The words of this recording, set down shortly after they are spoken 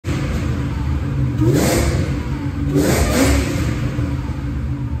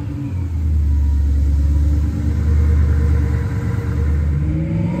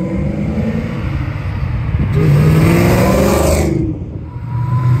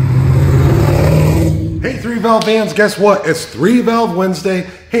3-valve fans, guess what? It's 3-valve Wednesday.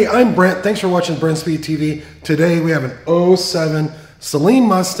 Hey, I'm Brent. Thanks for watching Brenspeed TV. Today we have an 07 Saleen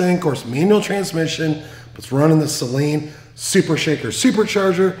Mustang, of course, manual transmission, but it's running the Saleen Supershaker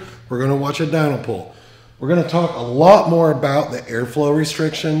Supercharger. We're going to watch a dyno pull. We're going to talk a lot more about the airflow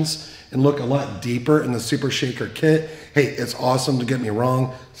restrictions and look a lot deeper in the Supershaker kit. Hey, it's awesome, to get me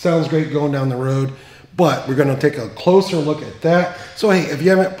wrong. Sounds great going down the road, but we're going to take a closer look at that. So hey, if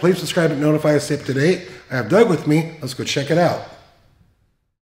you haven't, please subscribe and notify us, stay up to date. I have Doug with me. Let's go check it out.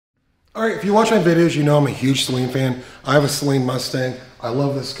 All right, if you watch my videos, you know I'm a huge Saleen fan. I have a Saleen Mustang. I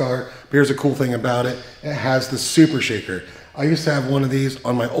love this car. But here's a cool thing about it. It has the Supershaker. I used to have one of these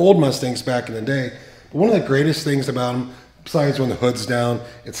on my old Mustangs back in the day. But one of the greatest things about them, besides when the hood's down,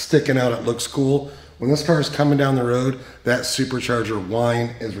 it's sticking out, it looks cool. When this car is coming down the road, that supercharger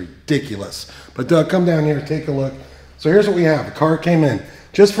whine is ridiculous. But Doug, come down here, take a look. So here's what we have. The car came in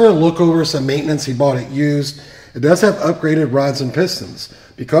just for a look over, some maintenance. He bought it used. It does have upgraded rods and pistons.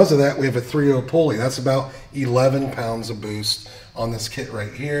 Because of that, we have a 3.0 pulley. That's about 11 pounds of boost on this kit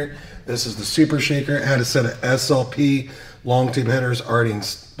right here. This is the Supershaker. It had a set of SLP long tube headers already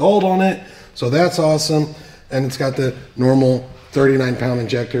installed on it. So that's awesome. And it's got the normal 39-pound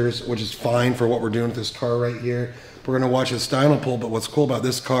injectors, which is fine for what we're doing with this car right here. We're going to watch this dyno pull, but what's cool about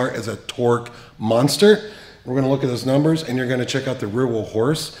this car is a torque monster. We're going to look at those numbers, and you're going to check out the rear wheel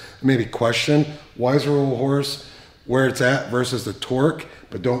horse. Maybe question, why is the rear wheel horse where it's at versus the torque?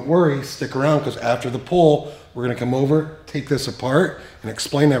 But don't worry, stick around, because after the pull, we're going to come over, take this apart, and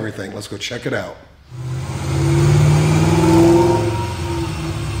explain everything. Let's go check it out.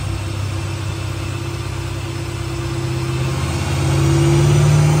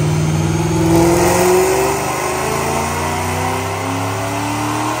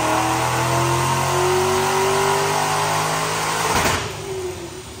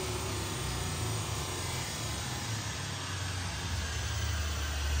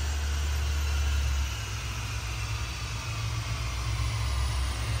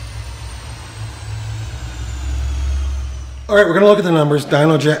 All right, we're gonna look at the numbers.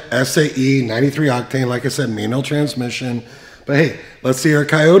 Dynojet SAE, 93 octane, like I said, manual transmission. But hey, let's see our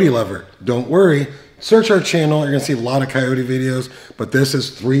Coyote lever. Don't worry, search our channel. You're gonna see a lot of Coyote videos, but this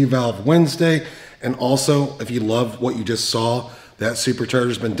is 3-valve Wednesday. And also, if you love what you just saw, that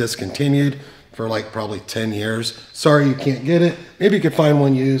supercharger's been discontinued for like probably 10 years. Sorry you can't get it. Maybe you can find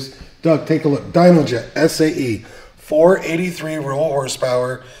one used. Doug, take a look. Dynojet SAE, 483 real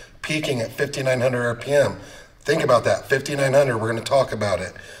horsepower, peaking at 5,900 RPM. Think about that, 5,900, we're gonna talk about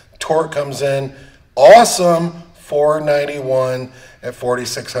it. Torque comes in, awesome, 491 at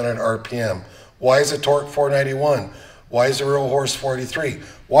 4,600 RPM. Why is the torque 491? Why is the real horse 43?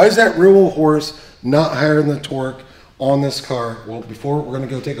 Why is that real horse not higher than the torque on this car? Well, before we're gonna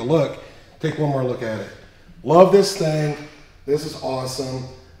go take a look, take one more look at it. Love this thing, this is awesome.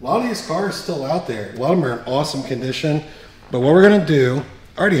 A lot of these cars still out there. A lot of them are in awesome condition, but what we're gonna do,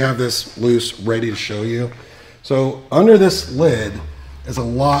 I already have this loose, ready to show you. So under this lid is a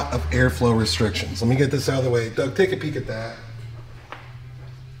lot of airflow restrictions. Let me get this out of the way. Doug, take a peek at that.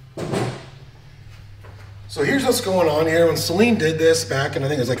 So here's what's going on here. When Saleen did this back in, I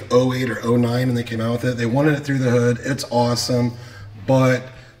think it was like 08 or 09 when they came out with it, they wanted it through the hood. It's awesome, but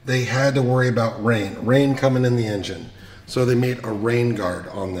they had to worry about rain coming in the engine. So they made a rain guard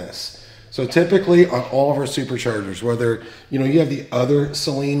on this. So typically on all of our superchargers, whether you have the other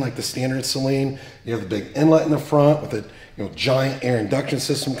Saleen, like the standard Saleen, you have the big inlet in the front with a giant air induction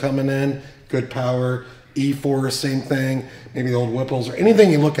system coming in, good power, E4, same thing, maybe the old Whipples or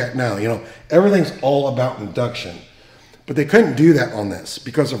anything you look at now, everything's all about induction. But they couldn't do that on this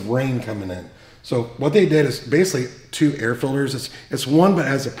because of rain coming in. So what they did is basically 2 air filters. It's one, but it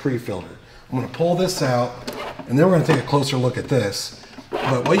has a pre-filter. I'm gonna pull this out, and then we're gonna take a closer look at this.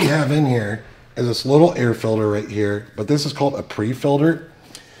 But what you have in here is this little air filter right here, but this is called a pre-filter.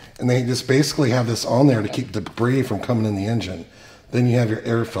 And they just basically have this on there to keep debris from coming in the engine. Then you have your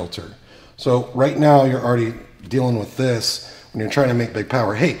air filter. So right now you're already dealing with this when you're trying to make big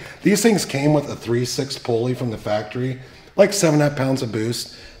power. Hey, these things came with a 3/6 pulley from the factory, like 7.5 pounds of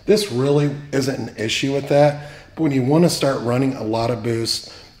boost. This really isn't an issue with that. But when you want to start running a lot of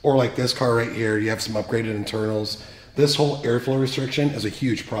boost, or like this car right here, you have some upgraded internals, this whole airflow restriction is a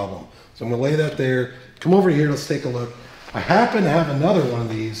huge problem. So I'm gonna lay that there. Come over here, let's take a look. I happen to have another one of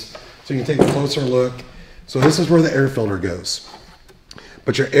these, so you can take a closer look. So this is where the air filter goes.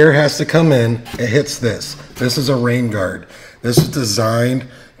 But your air has to come in, it hits this. This is a rain guard. This is designed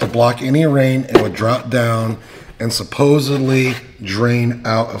to block any rain. It would drop down and supposedly drain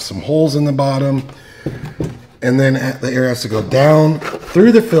out of some holes in the bottom. And then the air has to go down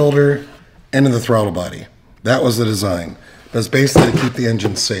through the filter into the throttle body. That was the design. That's basically to keep the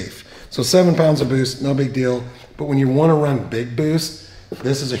engine safe. So 7 pounds of boost, no big deal. But when you want to run big boost,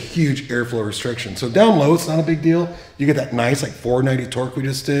 this is a huge airflow restriction. So down low, it's not a big deal. You get that nice like 490 torque we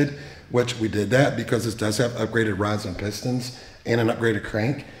just did, which we did that because this does have upgraded rods and pistons and an upgraded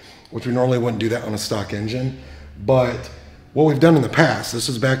crank, which we normally wouldn't do that on a stock engine. But what we've done in the past, this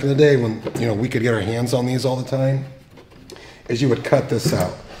was back in the day when we could get our hands on these all the time, is you would cut this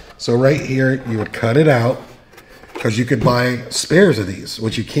out. So right here, you would cut it out because you could buy spares of these,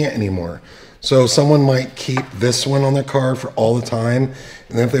 which you can't anymore. So someone might keep this one on their car for all the time,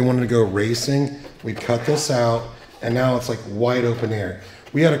 and then if they wanted to go racing, we'd cut this out, and now it's like wide open air.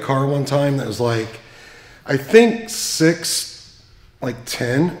 We had a car one time that was like, I think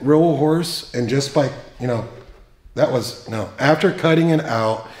 10 real horse, and just by, after cutting it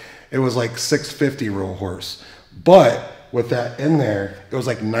out, it was like 650 real horse. But with that in there, it was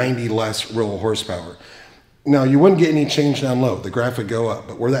like 90 less real horsepower. Now, you wouldn't get any change down low. The graph would go up.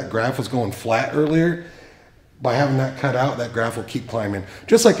 But where that graph was going flat earlier, by having that cut out, that graph will keep climbing,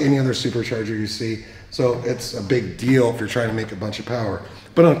 just like any other supercharger you see. So it's a big deal if you're trying to make a bunch of power.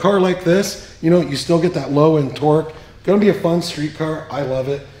 But on a car like this, you still get that low end torque. Gonna be a fun street car. I love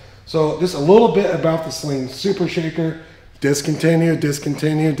it. So just a little bit about the Saleen Supershaker. Discontinued,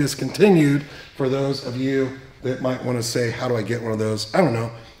 discontinued, discontinued. For those of you that might want to say, how do I get one of those? I don't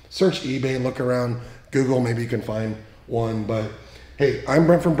know. Search eBay, look around Google, maybe you can find one. But hey, I'm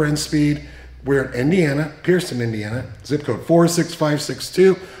Brent from Brenspeed. We're in Indiana, Pearson, Indiana, zip code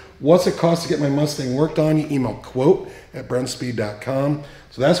 46562. What's it cost to get my Mustang worked on? You email quote@brenspeed.com.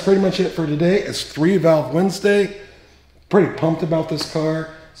 So that's pretty much it for today. It's 3-valve Wednesday. Pretty pumped about this car.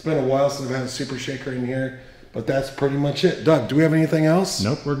 It's been a while since I've had a Supershaker in here, but that's pretty much it. Doug, do we have anything else?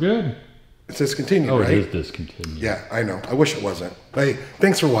 Nope, we're good. It's discontinued, right? Right? It is discontinued. Yeah, I know. I wish it wasn't. But hey,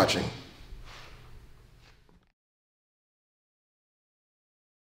 thanks for watching.